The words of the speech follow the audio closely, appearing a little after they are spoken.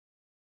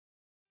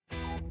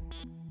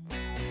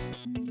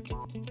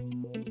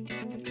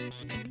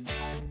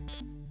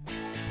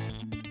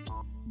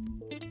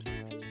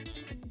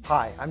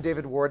Hi, I'm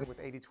David Warden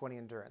with 80/20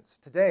 Endurance.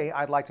 Today,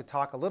 I'd like to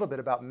talk a little bit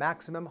about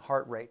maximum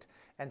heart rate,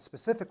 and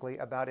specifically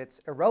about its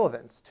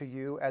irrelevance to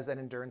you as an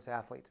endurance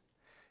athlete.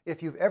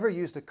 If you've ever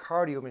used a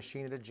cardio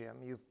machine at a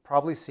gym, you've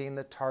probably seen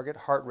the target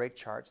heart rate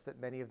charts that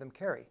many of them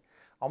carry.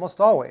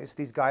 Almost always,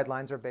 these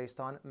guidelines are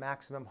based on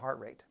maximum heart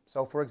rate.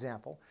 So for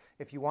example,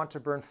 if you want to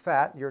burn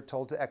fat, you're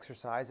told to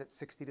exercise at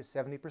 60 to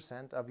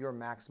 70% of your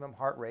maximum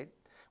heart rate.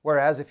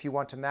 Whereas if you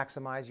want to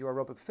maximize your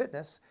aerobic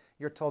fitness,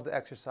 you're told to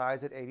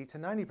exercise at 80 to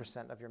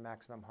 90% of your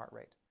maximum heart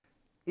rate.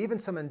 Even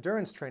some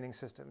endurance training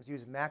systems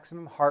use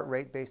maximum heart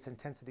rate based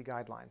intensity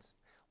guidelines.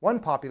 One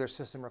popular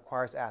system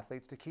requires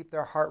athletes to keep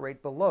their heart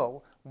rate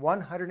below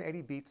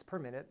 180 beats per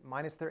minute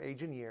minus their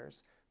age and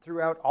years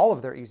throughout all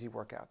of their easy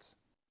workouts.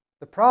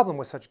 The problem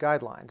with such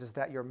guidelines is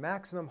that your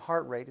maximum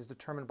heart rate is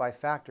determined by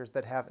factors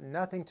that have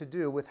nothing to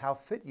do with how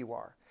fit you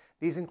are.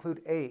 These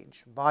include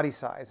age, body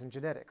size, and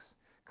genetics.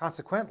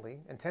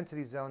 Consequently,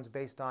 intensity zones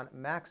based on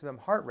maximum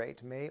heart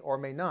rate may or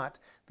may not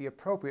be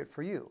appropriate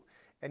for you.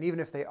 And even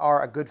if they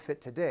are a good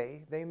fit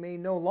today, they may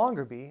no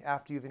longer be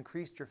after you've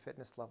increased your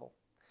fitness level.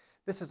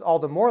 This is all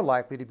the more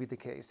likely to be the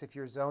case if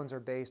your zones are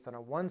based on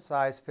a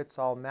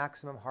one-size-fits-all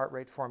maximum heart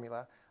rate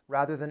formula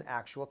rather than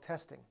actual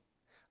testing.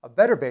 A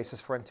better basis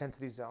for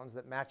intensity zones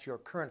that match your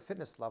current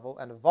fitness level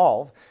and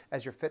evolve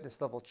as your fitness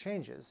level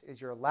changes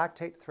is your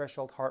lactate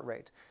threshold heart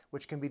rate,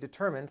 which can be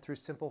determined through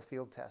simple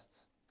field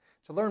tests.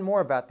 To learn more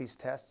about these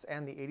tests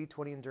and the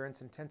 80/20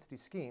 Endurance Intensity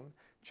Scheme,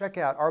 check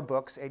out our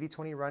books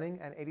 80/20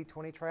 Running and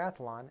 80/20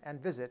 Triathlon and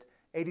visit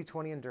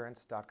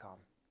 8020endurance.com.